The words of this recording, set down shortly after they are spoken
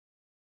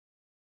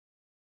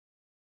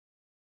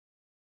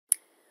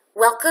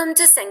Welcome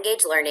to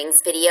Cengage Learning's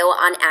video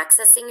on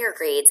accessing your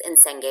grades in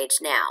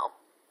Cengage Now.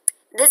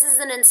 This is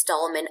an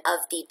installment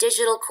of the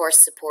Digital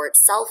Course Support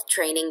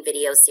Self-Training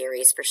video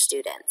series for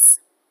students.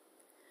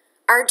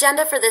 Our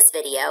agenda for this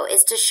video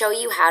is to show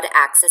you how to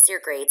access your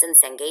grades in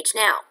Cengage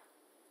Now.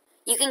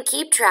 You can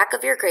keep track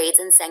of your grades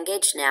in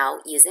Cengage Now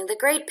using the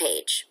grade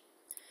page.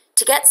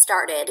 To get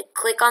started,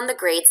 click on the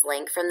grades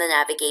link from the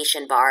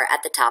navigation bar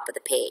at the top of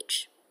the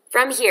page.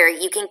 From here,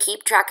 you can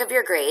keep track of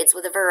your grades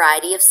with a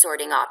variety of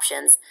sorting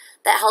options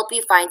that help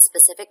you find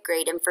specific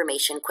grade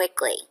information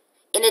quickly.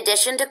 In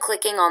addition to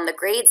clicking on the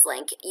grades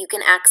link, you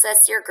can access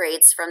your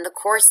grades from the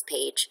course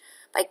page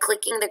by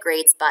clicking the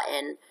grades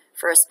button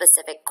for a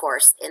specific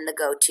course in the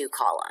Go To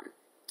column.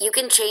 You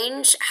can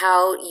change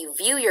how you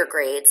view your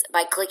grades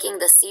by clicking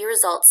the See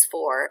Results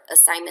for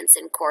Assignments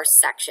in Course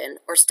section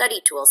or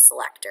Study Tools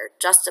selector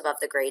just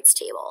above the grades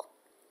table.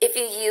 If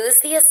you use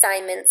the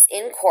Assignments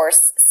in Course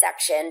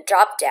section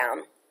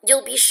drop-down,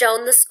 you'll be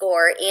shown the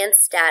score and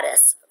status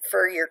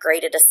for your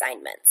graded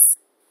assignments.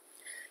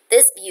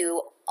 This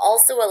view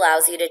also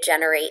allows you to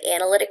generate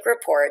analytic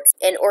reports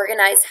and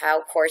organize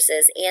how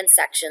courses and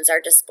sections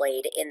are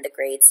displayed in the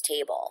grades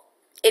table.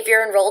 If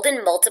you're enrolled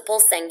in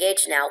multiple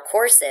Cengage Now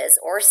courses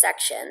or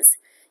sections,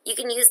 you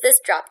can use this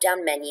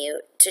drop-down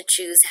menu to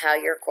choose how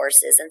your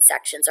courses and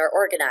sections are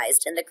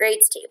organized in the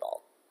grades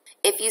table.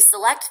 If you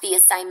select the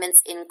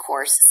Assignments in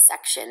Course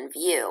section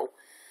view,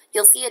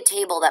 you'll see a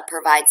table that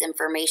provides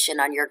information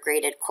on your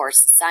graded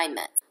course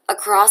assignments.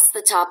 Across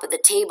the top of the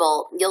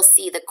table, you'll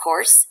see the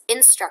course,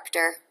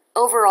 instructor,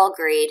 overall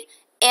grade,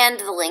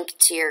 and the link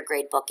to your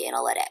gradebook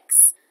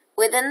analytics.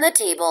 Within the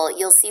table,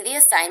 you'll see the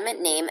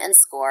assignment name and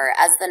score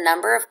as the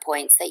number of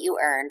points that you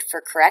earned for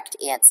correct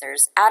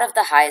answers out of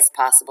the highest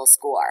possible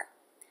score.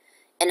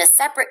 In a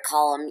separate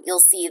column, you'll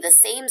see the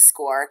same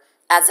score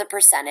as a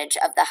percentage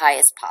of the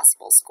highest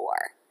possible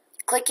score.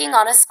 Clicking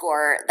on a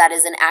score that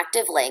is an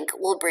active link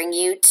will bring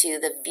you to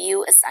the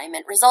View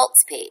Assignment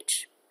Results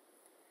page.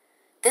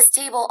 This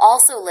table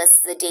also lists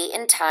the date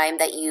and time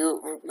that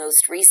you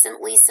most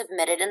recently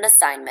submitted an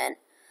assignment,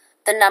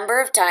 the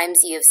number of times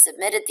you have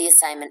submitted the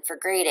assignment for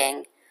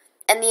grading,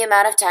 and the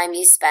amount of time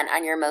you spent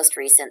on your most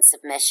recent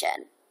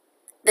submission.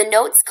 The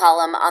Notes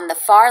column on the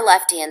far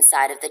left-hand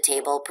side of the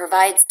table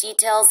provides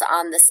details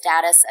on the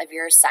status of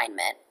your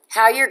assignment,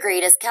 how your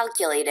grade is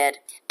calculated,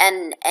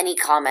 and any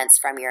comments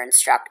from your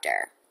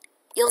instructor.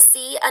 You'll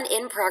see an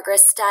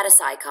in-progress status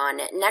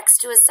icon next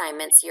to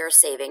assignments you're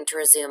saving to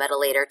resume at a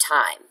later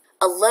time.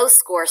 A low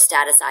score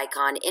status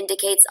icon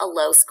indicates a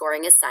low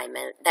scoring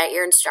assignment that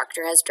your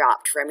instructor has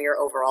dropped from your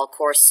overall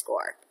course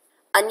score.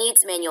 A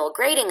needs manual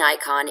grading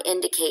icon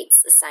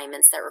indicates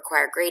assignments that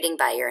require grading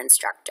by your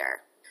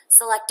instructor.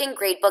 Selecting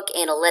Gradebook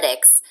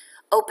Analytics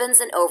opens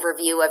an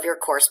overview of your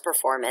course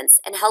performance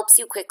and helps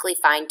you quickly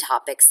find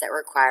topics that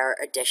require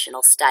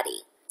additional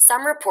study.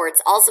 Some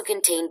reports also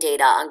contain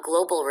data on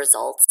global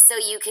results, so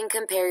you can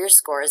compare your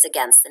scores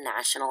against the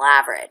national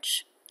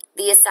average.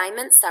 The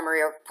Assignment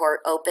Summary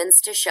Report opens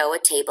to show a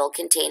table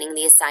containing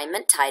the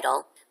assignment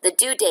title, the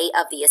due date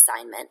of the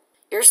assignment,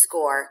 your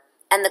score,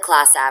 and the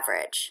class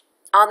average.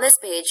 On this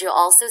page, you'll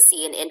also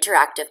see an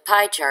interactive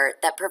pie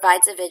chart that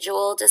provides a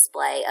visual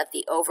display of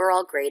the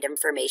overall grade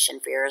information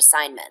for your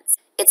assignments.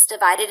 It's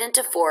divided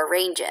into 4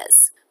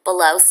 ranges: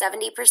 below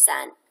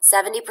 70%,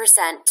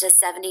 70% to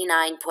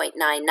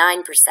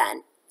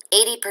 79.99%,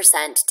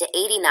 80% to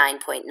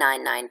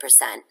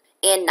 89.99%,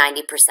 and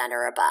 90%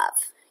 or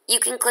above.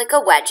 You can click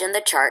a wedge in the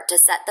chart to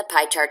set the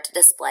pie chart to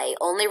display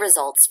only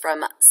results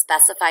from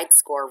specified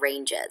score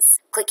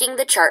ranges. Clicking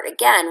the chart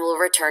again will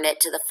return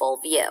it to the full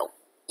view.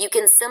 You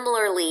can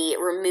similarly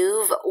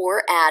remove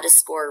or add a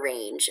score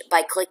range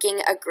by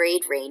clicking a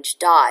grade range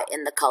dot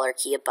in the color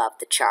key above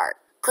the chart.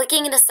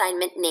 Clicking an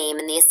assignment name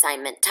in the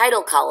assignment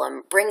title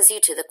column brings you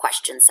to the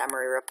question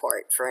summary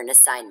report for an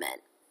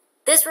assignment.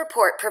 This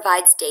report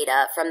provides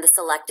data from the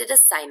selected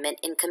assignment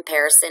in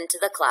comparison to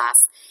the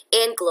class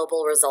and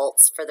global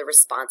results for the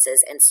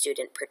responses and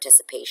student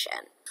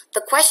participation.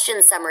 The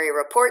question summary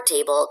report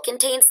table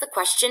contains the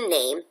question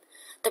name,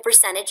 the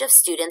percentage of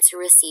students who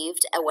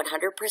received a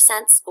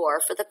 100% score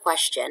for the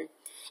question,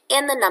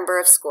 and the number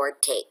of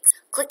scored takes.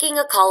 Clicking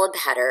a column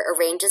header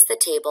arranges the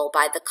table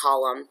by the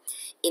column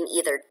in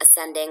either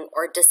ascending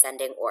or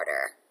descending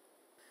order.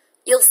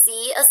 You'll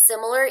see a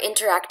similar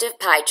interactive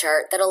pie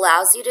chart that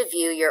allows you to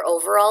view your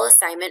overall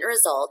assignment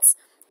results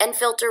and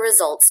filter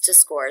results to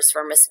scores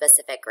from a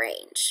specific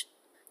range.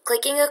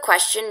 Clicking a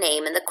question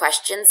name in the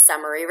question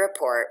summary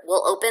report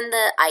will open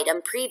the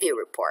item preview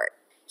report.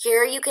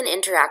 Here you can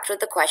interact with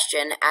the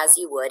question as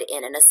you would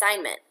in an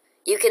assignment.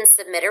 You can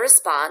submit a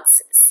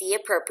response, see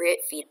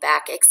appropriate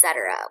feedback,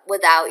 etc.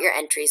 without your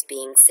entries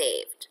being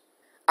saved.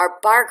 Our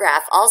bar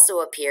graph also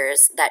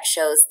appears that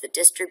shows the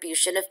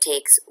distribution of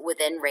takes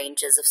within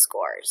ranges of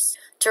scores.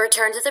 To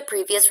return to the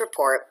previous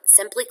report,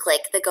 simply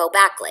click the Go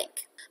Back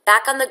link.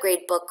 Back on the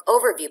Gradebook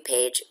Overview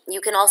page, you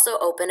can also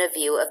open a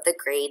view of the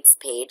Grades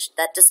page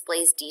that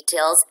displays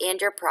details and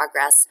your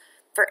progress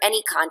for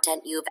any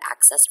content you have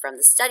accessed from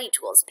the Study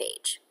Tools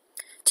page.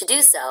 To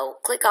do so,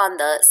 click on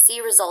the See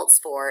Results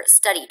for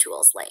Study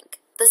Tools link.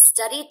 The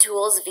Study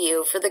Tools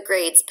view for the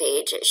Grades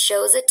page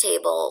shows a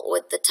table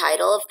with the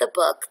title of the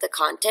book the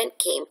content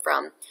came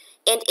from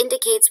and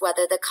indicates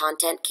whether the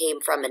content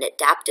came from an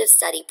adaptive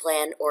study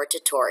plan or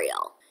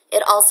tutorial.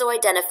 It also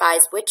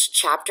identifies which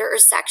chapter or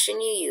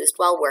section you used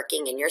while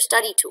working in your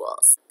study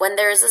tools. When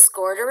there is a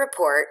score to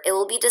report, it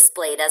will be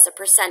displayed as a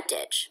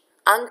percentage.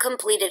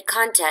 Uncompleted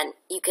content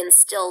you can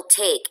still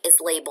take is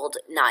labeled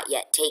Not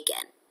Yet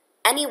Taken.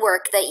 Any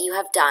work that you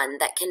have done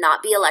that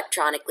cannot be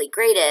electronically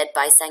graded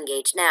by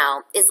Cengage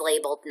Now is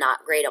labeled Not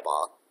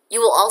Gradable. You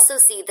will also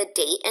see the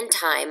date and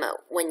time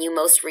when you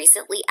most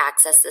recently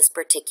accessed this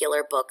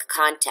particular book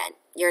content,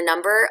 your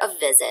number of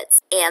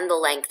visits, and the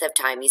length of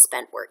time you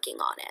spent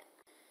working on it.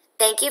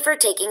 Thank you for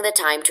taking the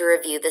time to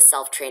review this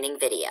self-training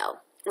video.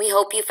 We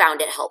hope you found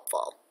it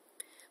helpful.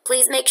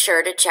 Please make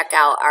sure to check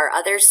out our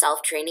other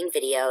self-training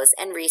videos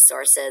and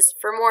resources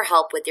for more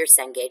help with your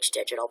Cengage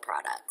digital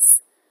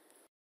products.